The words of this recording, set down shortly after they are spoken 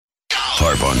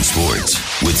Harp on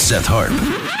Sports with Seth Harp.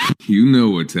 You know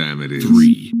what time it is.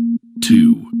 3,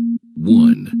 2,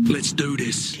 1. Let's do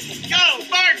this. Yo,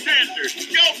 bartender,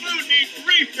 your food needs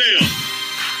refill.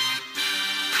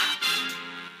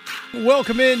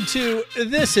 Welcome into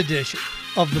this edition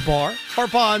of The Bar.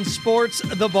 Harp on Sports,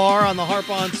 The Bar on the Harp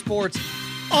on Sports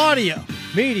audio,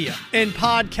 media, and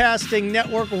podcasting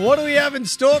network. What do we have in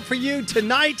store for you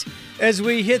tonight as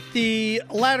we hit the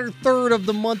latter third of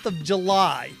the month of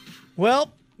July?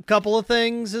 Well, a couple of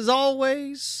things as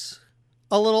always.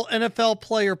 A little NFL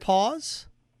player pause.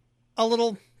 A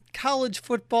little college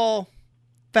football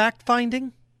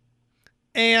fact-finding.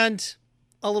 And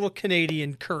a little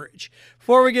Canadian courage.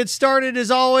 Before we get started,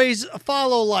 as always,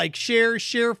 follow, like, share,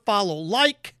 follow,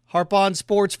 like. Harp on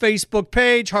Sports Facebook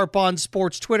page, Harp on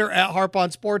Sports Twitter, at Harp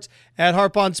on Sports, at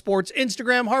Harp on Sports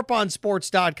Instagram,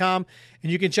 harponsports.com.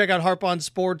 And you can check out Harp on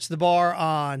Sports, The Bar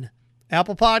on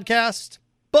Apple Podcasts,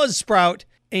 Buzzsprout,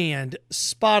 and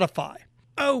Spotify.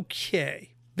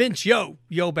 Okay. Vince, yo,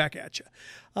 back at you.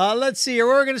 Let's see here.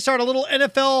 We're going to start a little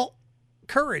NFL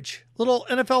courage, little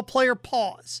NFL player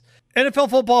pause. NFL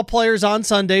football players on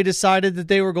Sunday decided that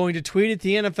they were going to tweet at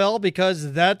the NFL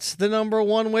because that's the number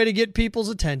one way to get people's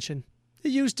attention. It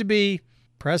used to be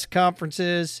press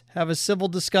conferences, have a civil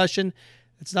discussion.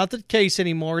 It's not the case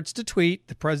anymore. It's to tweet.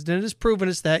 The president has proven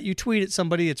us that. You tweet at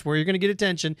somebody, it's where you're going to get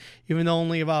attention, even though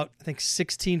only about,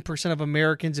 16% of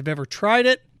Americans have ever tried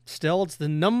it. Still, it's the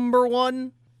number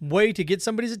one way to get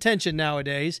somebody's attention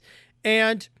nowadays.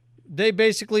 And they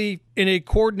basically, in a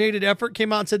coordinated effort,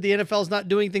 came out and said the NFL is not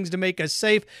doing things to make us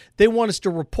safe. They want us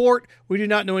to report. We do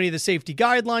not know any of the safety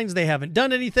guidelines. They haven't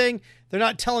done anything. They're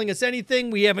not telling us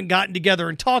anything. We haven't gotten together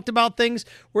and talked about things.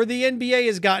 Where the NBA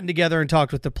has gotten together and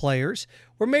talked with the players.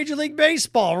 Where Major League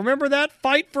Baseball, remember that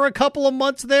fight for a couple of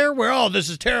months there? Where, oh, this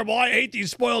is terrible. I hate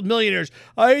these spoiled millionaires.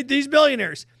 I hate these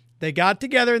billionaires. They got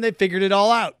together and they figured it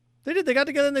all out. They did. They got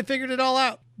together and they figured it all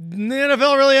out. The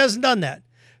NFL really hasn't done that.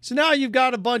 So now you've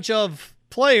got a bunch of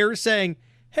players saying,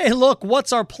 hey, look,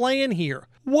 what's our plan here?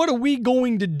 What are we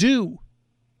going to do?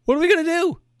 What are we going to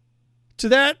do? To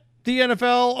that, the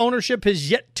NFL ownership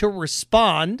has yet to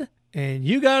respond, and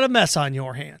you got a mess on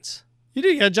your hands. You do.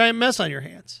 You got a giant mess on your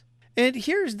hands. And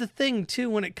here's the thing, too,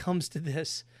 when it comes to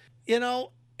this.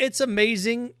 It's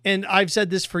amazing, and I've said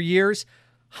this for years,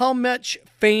 how much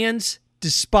fans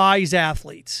despise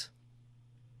athletes.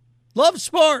 Love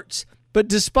sports, but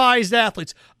despised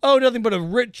athletes. Oh, nothing but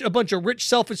a bunch of rich,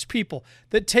 selfish people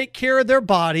that take care of their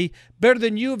body better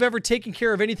than you have ever taken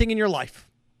care of anything in your life.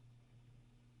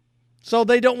 So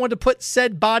they don't want to put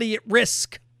said body at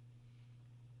risk.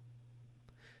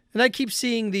 And I keep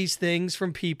seeing these things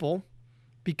from people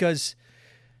because,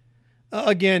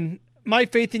 again, my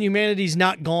faith in humanity is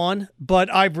not gone,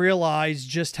 but I've realized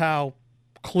just how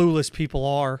clueless people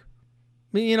are.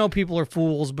 I mean, people are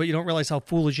fools, but you don't realize how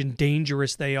foolish and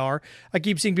dangerous they are. I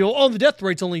keep seeing people, the death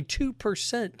rate's only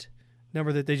 2%.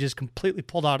 Number that they just completely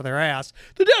pulled out of their ass.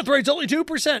 The death rate's only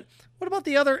 2%. What about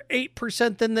the other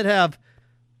 8% then that have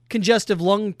congestive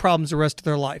lung problems the rest of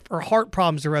their life or heart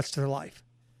problems the rest of their life?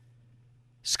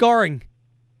 Scarring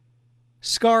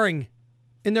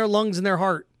in their lungs and their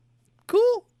heart.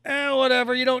 Cool.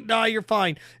 Whatever. You don't die. You're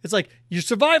fine. It's like you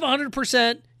survive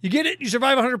 100%. You get it. You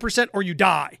survive 100% or you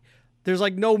die. There's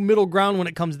no middle ground when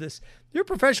it comes to this. You're a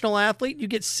professional athlete, you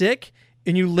get sick,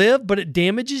 and you live, but it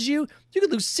damages you. You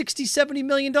could lose $60, $70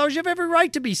 million. You have every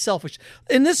right to be selfish.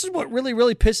 And this is what really,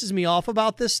 really pisses me off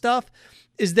about this stuff,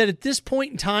 is that at this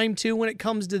point in time, too, when it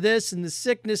comes to this and the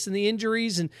sickness and the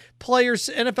injuries and players,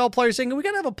 NFL players saying, we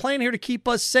got to have a plan here to keep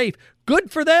us safe.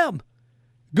 Good for them.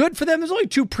 Good for them. There's only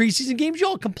 2 preseason games. You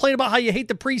all complain about how you hate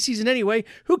the preseason anyway.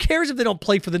 Who cares if they don't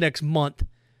play for the next month?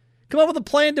 Come up with a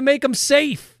plan to make them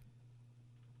safe.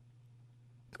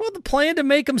 Come up with a plan to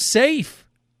make them safe.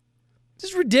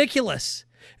 This is ridiculous.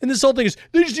 And this whole thing is,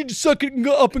 they just need to suck it and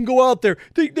go up and go out there.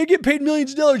 They get paid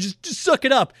millions of dollars. Just suck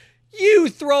it up. You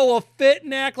throw a fit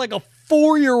and act like a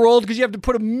 4-year-old because you have to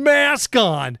put a mask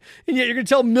on. And yet you're going to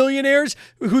tell millionaires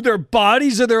who their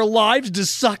bodies or their lives to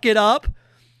suck it up?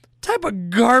 What type of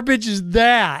garbage is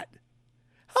that?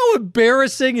 How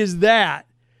embarrassing is that?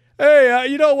 Hey,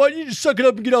 you know what? You just suck it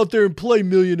up and get out there and play,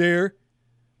 millionaire.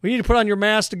 We need to put on your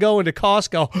mask to go into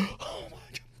Costco. Oh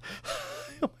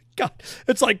my God.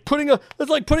 It's like putting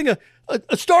a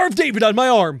Star of David on my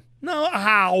arm. No,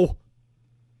 how?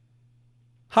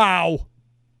 How?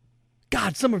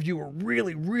 God, some of you are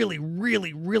really, really,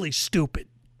 really, really stupid.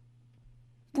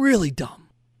 Really dumb.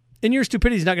 And your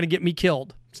stupidity is not going to get me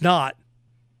killed. It's not.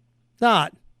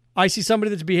 Not. I see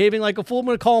somebody that's behaving like a fool, I'm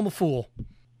going to call him a fool.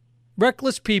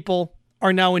 Reckless people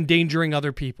are now endangering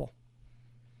other people.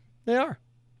 They are.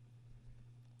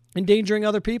 endangering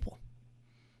other people.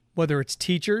 Whether it's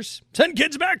teachers, send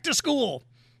kids back to school.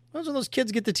 Those are those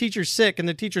kids get the teachers sick and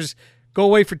the teachers go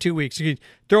away for 2 weeks. You can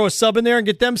throw a sub in there and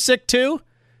get them sick too.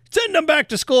 Send them back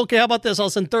to school. Okay, how about this? I'll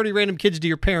send 30 random kids to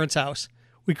your parents' house.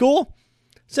 We cool?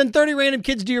 Send 30 random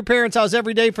kids to your parents' house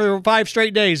every day for 5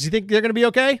 straight days. You think they're going to be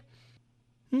okay?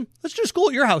 Let's do school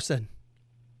at your house then.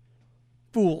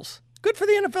 Fools. Good for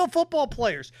the NFL football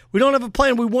players. We don't have a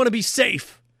plan. We want to be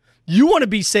safe. You want to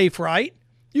be safe, right?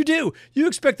 You do. You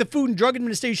expect the Food and Drug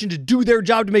Administration to do their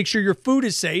job to make sure your food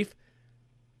is safe.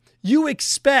 You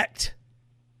expect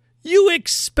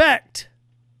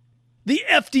the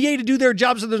FDA to do their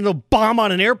job so there's no bomb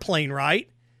on an airplane, right?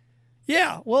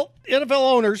 Yeah, well, NFL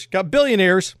owners got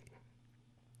billionaires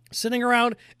sitting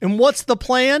around, and what's the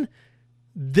plan?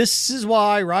 This is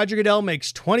why Roger Goodell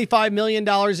makes $25 million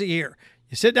a year.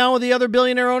 You sit down with the other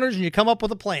billionaire owners and you come up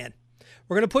with a plan.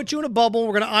 We're going to put you in a bubble,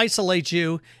 we're going to isolate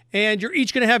you, and you're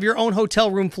each going to have your own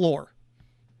hotel room floor.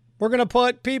 We're going to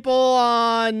put people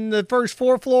on the first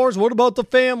 4 floors. What about the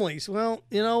families? Well,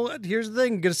 here's the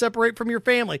thing. You're going to separate from your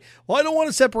family. Well, I don't want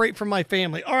to separate from my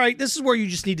family. All right, this is where you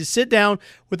just need to sit down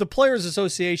with the Players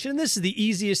Association. And this is the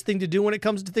easiest thing to do when it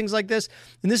comes to things like this.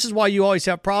 And this is why you always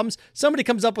have problems. Somebody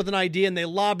comes up with an idea and they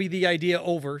lobby the idea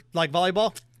over, like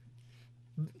volleyball.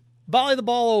 Volley the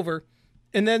ball over.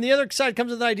 And then the other side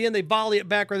comes with an idea and they volley it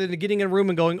back rather than getting in a room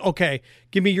and going, okay,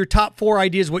 give me your top 4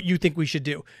 ideas what you think we should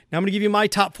do. Now I'm going to give you my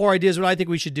top 4 ideas what I think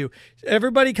we should do.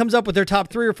 Everybody comes up with their top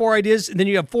 3 or 4 ideas, and then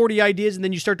you have 40 ideas, and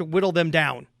then you start to whittle them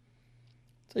down.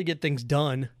 So you get things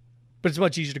done. But it's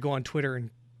much easier to go on Twitter and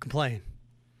complain.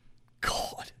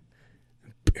 God,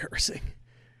 embarrassing.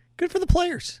 Good for the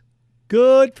players.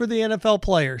 Good for the NFL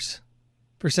players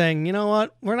for saying, you know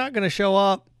what, we're not going to show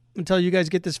up until you guys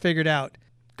get this figured out.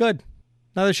 Good.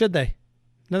 Neither should they.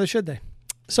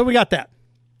 So we got that.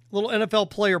 Little NFL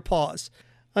player pause.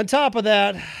 On top of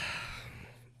that,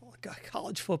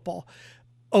 college football.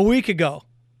 A week ago,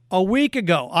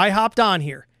 I hopped on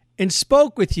here and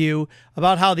spoke with you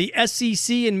about how the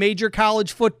SEC and major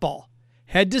college football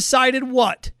had decided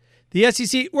what? The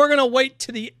SEC, we're going to wait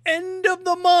to the end of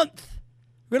the month.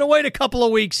 We're going to wait a couple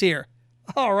of weeks here.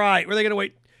 All right. Were they going to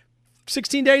wait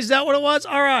 16 days? Is that what it was?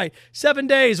 All right. 7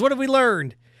 days. What have we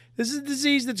learned? This is a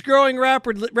disease that's growing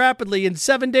rapidly. In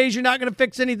 7 days, you're not going to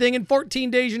fix anything. In 14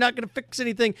 days, you're not going to fix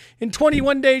anything. In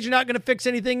 21 days, you're not going to fix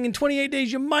anything. In 28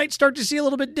 days, you might start to see a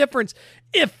little bit difference.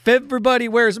 If everybody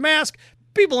wears a mask,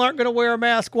 people aren't going to wear a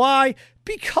mask. Why?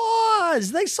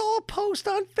 Because they saw a post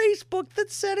on Facebook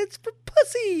that said it's for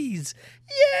pussies.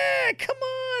 Yeah, come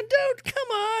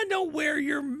on, don't wear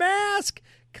your mask.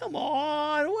 Come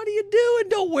on, what are you doing?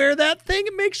 Don't wear that thing.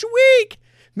 It makes you weak.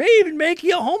 May even make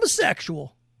you a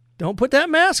homosexual. Don't put that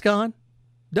mask on.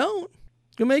 Don't.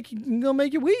 It's gonna make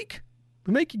you weak.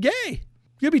 It'll make you gay.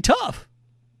 You'll be tough.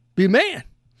 Be a man.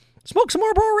 Smoke some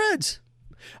Marlboro Reds.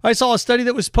 I saw a study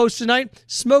that was posted tonight.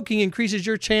 Smoking increases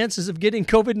your chances of getting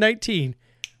COVID-19.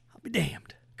 I'll be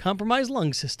damned. Compromised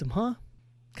lung system, huh?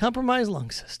 Compromised lung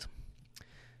system.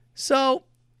 So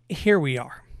here we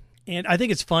are. And I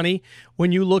think it's funny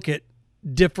when you look at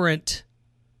different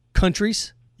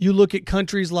countries. You look at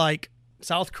countries like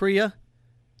South Korea,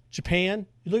 Japan.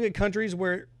 You look at countries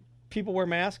where people wear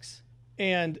masks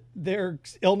and their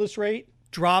illness rate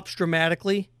drops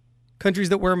dramatically. Countries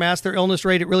that wear masks, their illness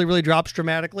rate, it really, really drops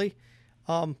dramatically.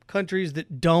 Countries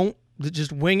that don't, that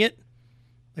just wing it,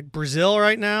 like Brazil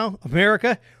right now,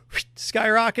 America,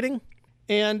 skyrocketing.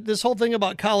 And this whole thing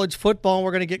about college football,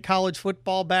 we're going to get college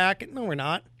football back. No, we're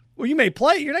not. Well, you may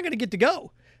play. You're not going to get to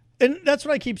go. And that's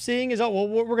what I keep seeing is,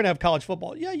 we're going to have college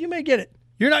football. Yeah, you may get it.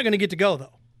 You're not going to get to go,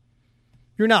 though.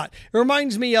 You're not. It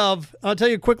reminds me of, I'll tell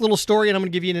you a quick little story, and I'm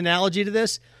going to give you an analogy to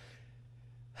this.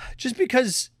 Just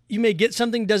because you may get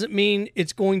something doesn't mean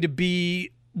it's going to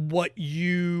be what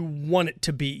you want it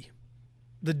to be.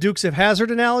 The Dukes of Hazzard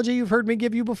analogy you've heard me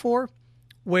give you before,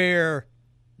 where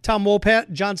Tom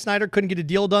Wopat, John Snyder couldn't get a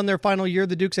deal done their final year of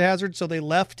the Dukes of Hazzard, so they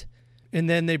left. And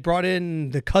then they brought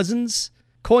in the Cousins,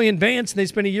 Coy and Vance, and they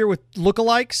spent a year with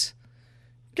lookalikes.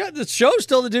 God, the show's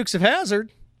still the Dukes of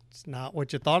Hazzard. It's not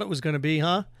what you thought it was going to be,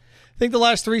 huh? I think the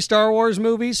last 3 Star Wars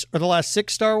movies, or the last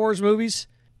 6 Star Wars movies,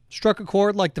 struck a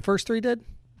chord like the first 3 did.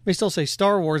 May still say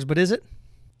Star Wars, but is it?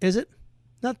 Is it?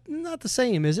 Not the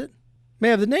same, is it? May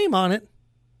have the name on it.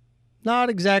 Not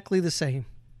exactly the same.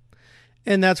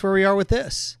 And that's where we are with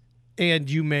this. And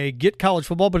you may get college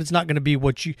football, but it's not going to be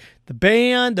what you, the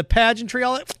band, the pageantry,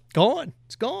 all that, gone.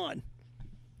 It's gone.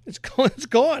 It's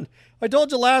gone. I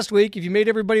told you last week, if you made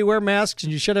everybody wear masks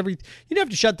and you don't have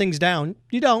to shut things down.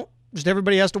 You don't. Just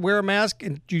everybody has to wear a mask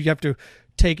and you have to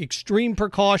take extreme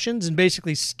precautions and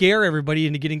basically scare everybody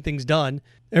into getting things done.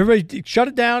 Everybody shut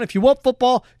it down. If you want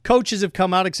football, coaches have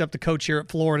come out, except the coach here at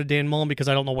Florida, Dan Mullen, because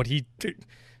I don't know what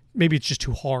maybe it's just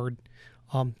too hard.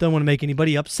 Don't want to make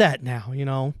anybody upset now, you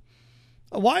know.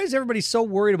 Why is everybody so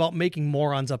worried about making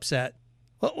morons upset?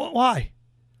 Why?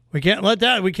 We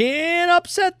can't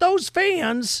upset those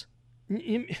fans.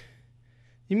 You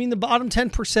mean the bottom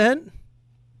 10%?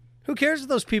 Who cares if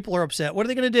those people are upset? What are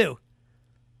they going to do?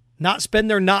 Not spend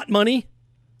their not money?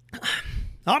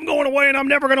 I'm going away and I'm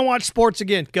never going to watch sports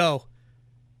again. Go.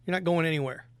 You're not going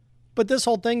anywhere. But this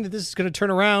whole thing that this is going to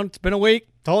turn around, it's been a week.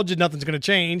 Told you nothing's going to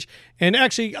change. And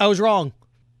actually, I was wrong.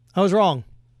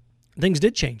 Things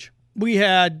did change. We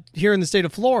had, here in the state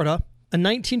of Florida, a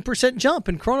 19% jump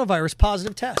in coronavirus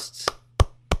positive tests.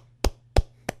 I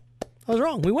was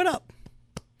wrong. We went up.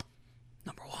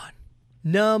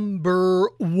 Number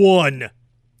one.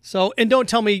 So, and don't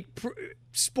tell me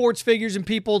sports figures and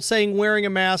people saying wearing a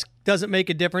mask doesn't make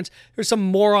a difference. There's some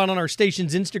moron on our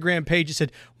station's Instagram page that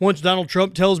said, once Donald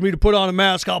Trump tells me to put on a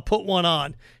mask, I'll put one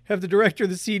on. Have the director of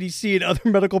the CDC and other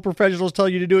medical professionals tell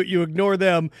you to do it, you ignore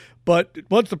them. But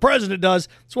once the president does,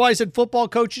 that's why I said football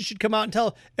coaches should come out and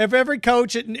tell. If every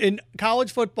coach in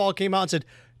college football came out and said,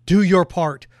 do your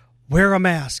part, wear a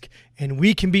mask, and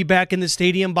we can be back in the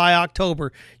stadium by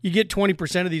October, you get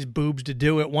 20% of these boobs to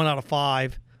do it, 1 out of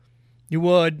 5. You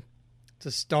would. It's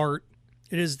a start.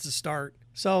 It is the start.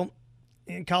 So,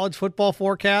 in college football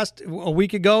forecast a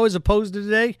week ago as opposed to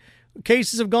today,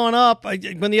 cases have gone up.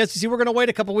 When the SEC, we're going to wait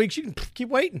a couple weeks. You can keep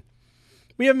waiting.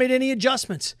 We haven't made any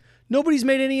adjustments. Nobody's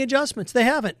made any adjustments. They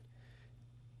haven't.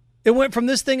 It went from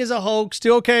this thing as a hoax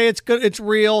to, okay, it's good, it's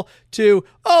real, to,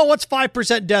 oh, what's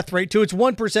 5% death rate, to it's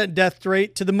 1% death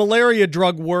rate, to the malaria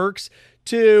drug works,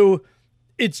 to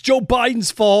it's Joe Biden's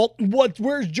fault.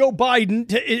 Where's Joe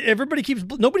Biden? Everybody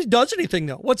nobody does anything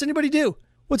though. What's anybody do?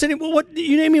 What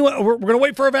you name me? We're going to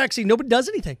wait for a vaccine. Nobody does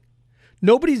anything.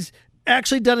 Nobody's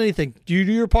actually done anything. Do you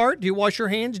do your part? Do you wash your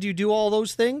hands? Do you do all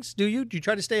those things? Do you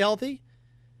try to stay healthy?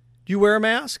 Do you wear a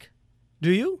mask?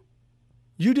 Do you?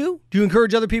 You do? Do you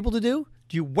encourage other people to do?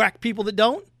 Do you whack people that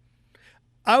don't?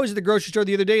 I was at the grocery store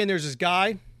the other day, and there's this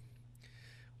guy,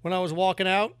 when I was walking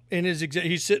out, and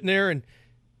he's sitting there, and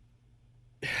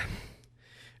it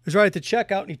was right at the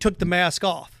checkout, and he took the mask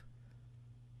off.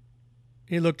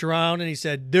 He looked around, and he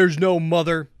said, there's no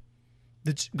mother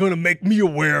that's going to make me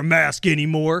wear a mask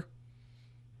anymore.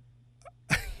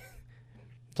 As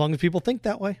long as people think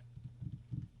that way.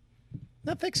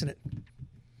 Not fixing it.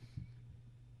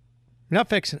 Not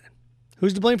fixing it.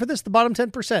 Who's to blame for this? The bottom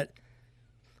 10%.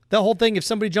 That whole thing, if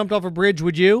somebody jumped off a bridge,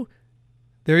 would you?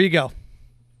 There you go.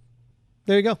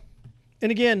 There you go.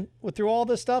 And again, through all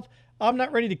this stuff, I'm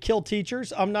not ready to kill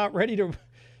teachers. I'm not ready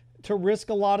to risk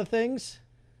a lot of things.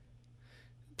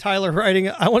 Tyler writing,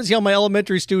 I want to see how my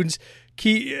elementary students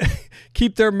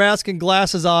keep their mask and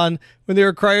glasses on when they're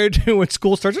required to when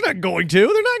school starts. They're not going to.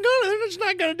 They're just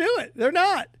not going to do it. They're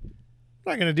not.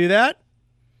 They're not going to do that.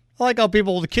 I like how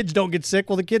the kids don't get sick.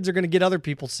 Well, the kids are going to get other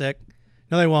people sick.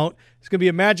 No, they won't. It's going to be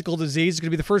a magical disease. It's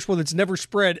going to be the first one that's never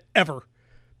spread ever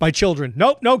by children.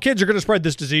 Nope, no kids are going to spread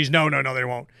this disease. No, they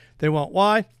won't. They won't.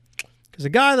 Why? Because the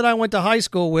guy that I went to high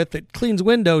school with that cleans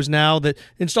windows now, that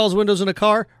installs windows in a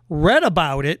car, read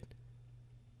about it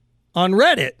on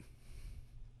Reddit.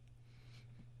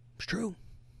 It's true.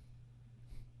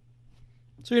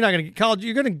 So you're not going to get college.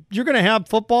 You're going to have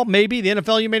football, maybe the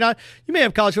NFL. You may not. You may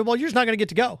have college football. You're just not going to get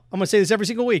to go. I'm going to say this every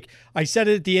single week. I said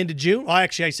it at the end of June. Well,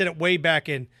 actually, I said it way back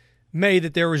in May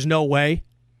that there was no way.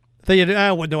 I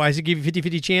said give you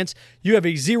 50-50 chance. You have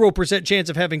a 0% chance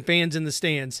of having fans in the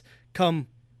stands come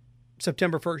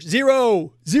September 1st.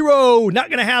 0. Not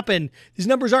going to happen. These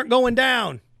numbers aren't going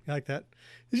down. You like that?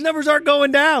 These numbers aren't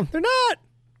going down. They're not.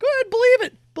 Go ahead, believe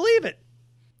it. Believe it.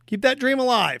 Keep that dream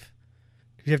alive.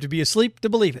 You have to be asleep to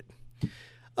believe it.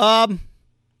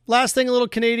 Last thing, a little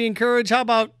Canadian courage. How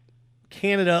about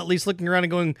Canada at least looking around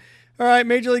and going, all right,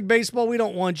 Major League Baseball, we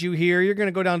don't want you here. You're going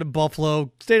to go down to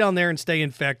Buffalo. Stay down there and stay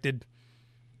infected.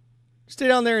 Stay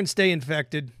down there and stay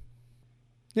infected.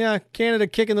 Yeah, Canada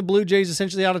kicking the Blue Jays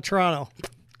essentially out of Toronto.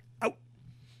 Out.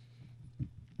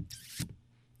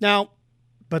 Now,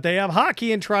 but they have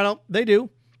hockey in Toronto. They do,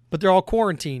 but they're all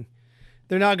quarantined.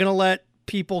 They're not going to let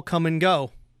people come and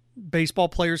go. Baseball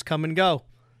players come and go.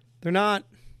 They're not.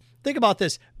 Think about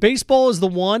this. Baseball is the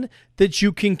one that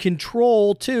you can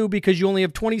control too, because you only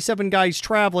have 27 guys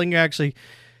traveling. Actually,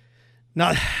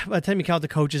 not by the time you count the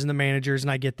coaches and the managers, and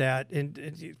I get that,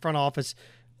 in front office,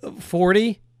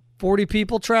 40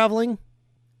 people traveling,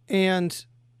 and it's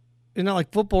not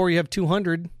like football where you have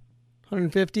 200,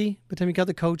 150. By the time you count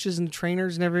the coaches and the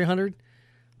trainers and every 100,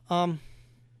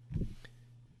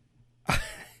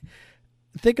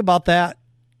 Think about that.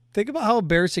 Think about how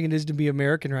embarrassing it is to be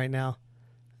American right now.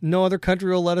 No other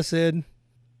country will let us in.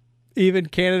 Even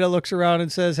Canada looks around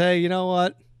and says, hey, you know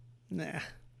what? Nah.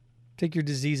 Take your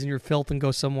disease and your filth and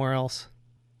go somewhere else.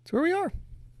 That's where we are.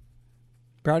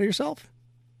 Proud of yourself?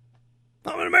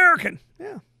 I'm an American.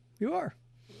 Yeah, you are.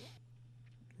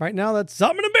 Right now,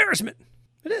 I'm an embarrassment.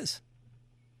 It is.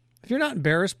 If you're not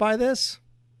embarrassed by this,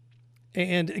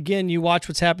 and again, you watch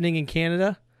what's happening in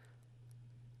Canada,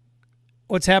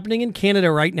 what's happening in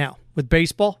Canada right now with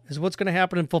baseball is what's going to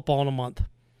happen in football in a month. It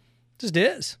just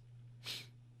is.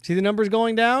 See the numbers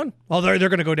going down? Well, they're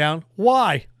going to go down.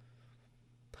 Why?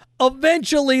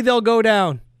 Eventually, they'll go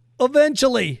down.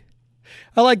 Eventually.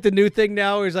 I like the new thing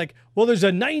now is like, well, there's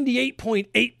a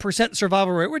 98.8%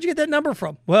 survival rate. Where'd you get that number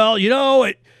from? Well,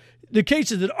 the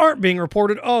cases that aren't being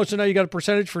reported, so now you got a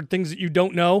percentage for things that you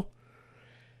don't know.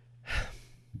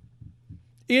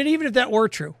 And even if that were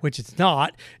true, which it's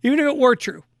not, even if it were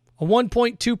true, a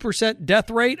 1.2% death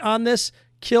rate on this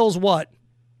kills what?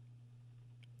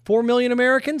 4 million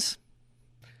Americans?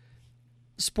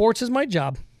 Sports is my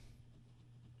job.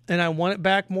 And I want it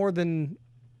back more than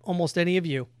almost any of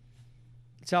you.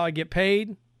 It's how I get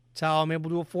paid. It's how I'm able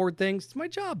to afford things. It's my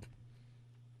job.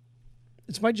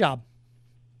 It's my job.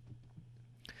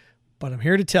 But I'm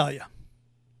here to tell you,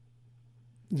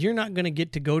 you're not going to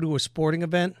get to go to a sporting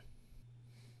event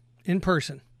in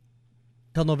person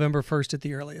until November 1st at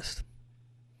the earliest.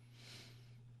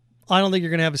 I don't think you're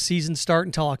going to have a season start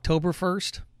until October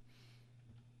 1st.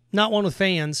 Not one with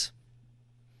fans.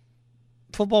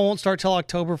 Football won't start till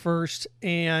October 1st,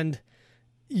 and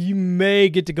you may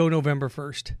get to go November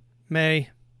 1st. May.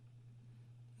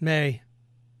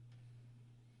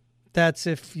 That's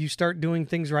if you start doing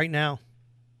things right now.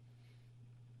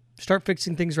 Start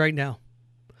fixing things right now.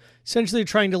 Essentially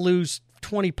trying to lose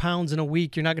 20 pounds in a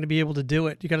week, you're not going to be able to do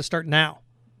it. You got to start now.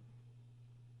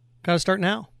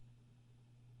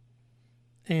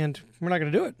 And we're not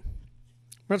going to do it.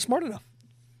 We're not smart enough.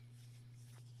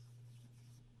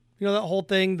 You know that whole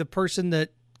thing, the person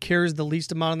that cares the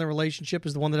least amount in the relationship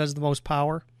is the one that has the most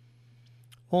power?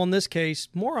 Well, in this case,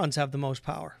 morons have the most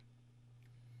power.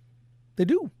 They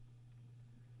do.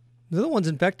 They're the ones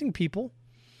infecting people.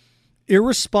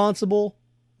 Irresponsible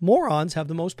morons have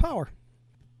the most power.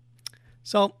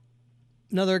 So,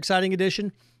 another exciting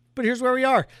edition. But here's where we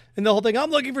are. And the whole thing,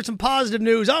 I'm looking for some positive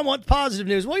news. I want positive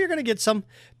news. Well, you're going to get some.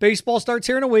 Baseball starts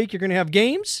here in a week. You're going to have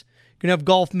games. You're going to have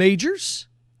golf majors.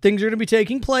 Things are going to be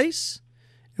taking place.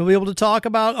 You'll be able to talk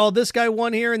about, this guy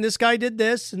won here, and this guy did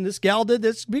this, and this gal did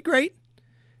this. It'll be great.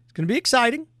 It's going to be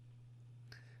exciting.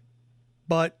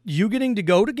 But you getting to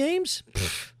go to games?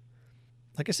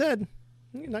 Like I said,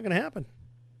 it's not going to happen.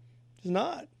 It's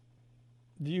not.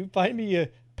 Do you find me a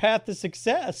path to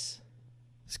success?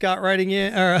 Scott writing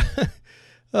in,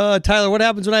 Tyler, what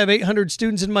happens when I have 800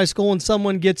 students in my school and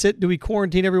someone gets it? Do we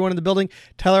quarantine everyone in the building?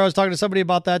 Tyler, I was talking to somebody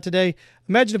about that today.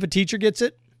 Imagine if a teacher gets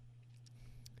it.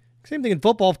 Same thing in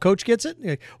football. If coach gets it,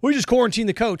 we just quarantine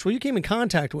the coach. Well, you came in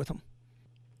contact with him.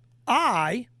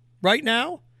 I, right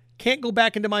now, can't go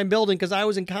back into my building because I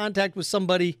was in contact with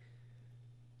somebody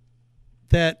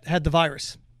that had the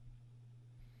virus.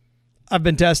 I've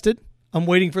been tested. I'm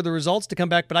waiting for the results to come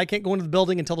back, but I can't go into the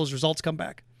building until those results come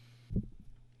back.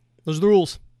 Those are the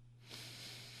rules.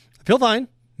 I feel fine.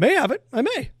 May have it. I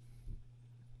may.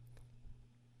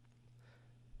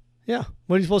 Yeah.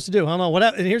 What are you supposed to do? I don't know.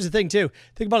 And here's the thing, too.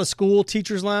 Think about a school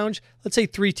teacher's lounge. Let's say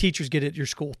 3 teachers get it at your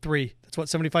school. 3. That's what,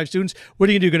 75 students? What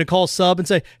are you going to do? Going to call sub and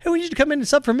say, hey, we need you to come in and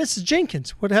sub for Mrs.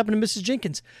 Jenkins. What happened to Mrs.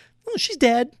 Jenkins? Oh, she's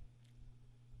dead.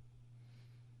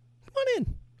 Come on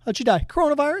in. How'd she die?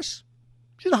 Coronavirus.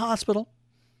 She's in the hospital.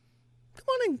 Come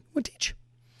on in. We'll teach.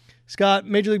 Scott,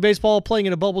 Major League Baseball playing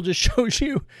in a bubble just shows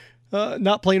you,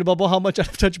 not playing in a bubble, how much out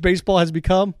of touch baseball has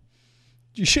become.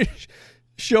 You should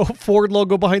show a Ford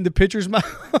logo behind the pitcher's mound.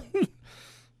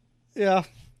 Yeah,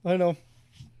 I know.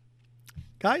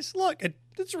 Guys, look,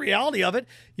 it's the reality of it.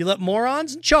 You let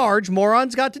morons in charge.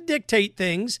 Morons got to dictate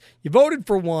things. You voted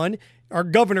for one. Our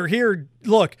governor here,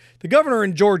 look, the governor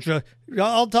in Georgia,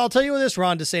 I'll tell you this,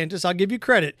 Ron DeSantis, I'll give you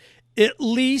credit. At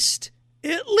least,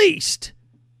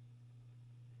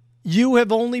 you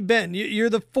have only been, you're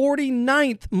the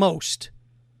 49th most.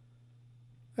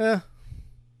 Because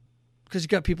you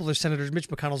got people that are senators. Mitch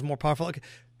McConnell's more powerful. Okay.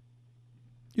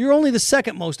 You're only the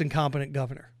second most incompetent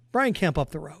governor. Brian Kemp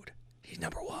up the road. He's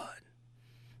number 1.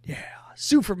 Yeah.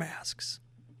 Sue for masks.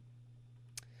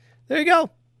 There you go.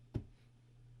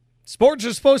 Sports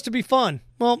are supposed to be fun.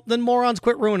 Well, then morons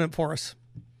quit ruining it for us.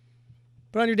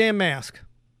 Put on your damn mask.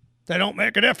 They don't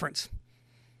make a difference.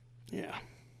 Yeah.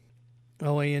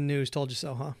 OAN News told you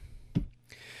so, huh?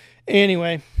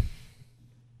 Anyway,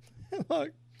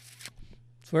 look,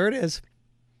 that's where it is.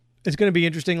 It's going to be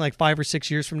interesting like 5 or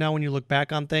 6 years from now when you look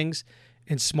back on things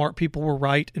and smart people were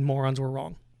right and morons were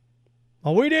wrong.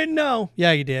 Well, we didn't know.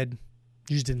 Yeah, you did.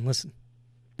 You just didn't listen.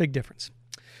 Big difference.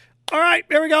 All right,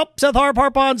 there we go. Seth Harp,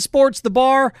 Harp on Sports, The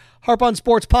Bar, Harp on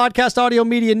Sports Podcast, Audio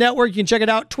Media Network. You can check it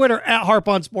out. Twitter at Harp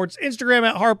on Sports, Instagram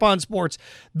at Harp on Sports,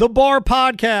 The Bar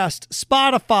Podcast,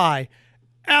 Spotify,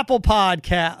 Apple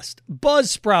Podcast,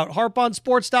 Buzzsprout,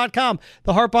 harponsports.com,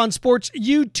 the Harp on Sports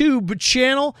YouTube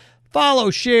channel. Follow,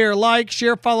 share,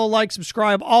 follow, like,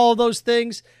 subscribe, all of those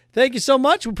things. Thank you so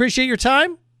much. We appreciate your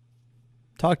time.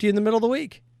 Talk to you in the middle of the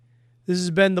week. This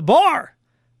has been The Bar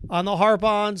on the Harp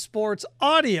on Sports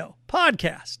Audio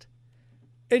Podcast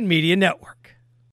and Media Network.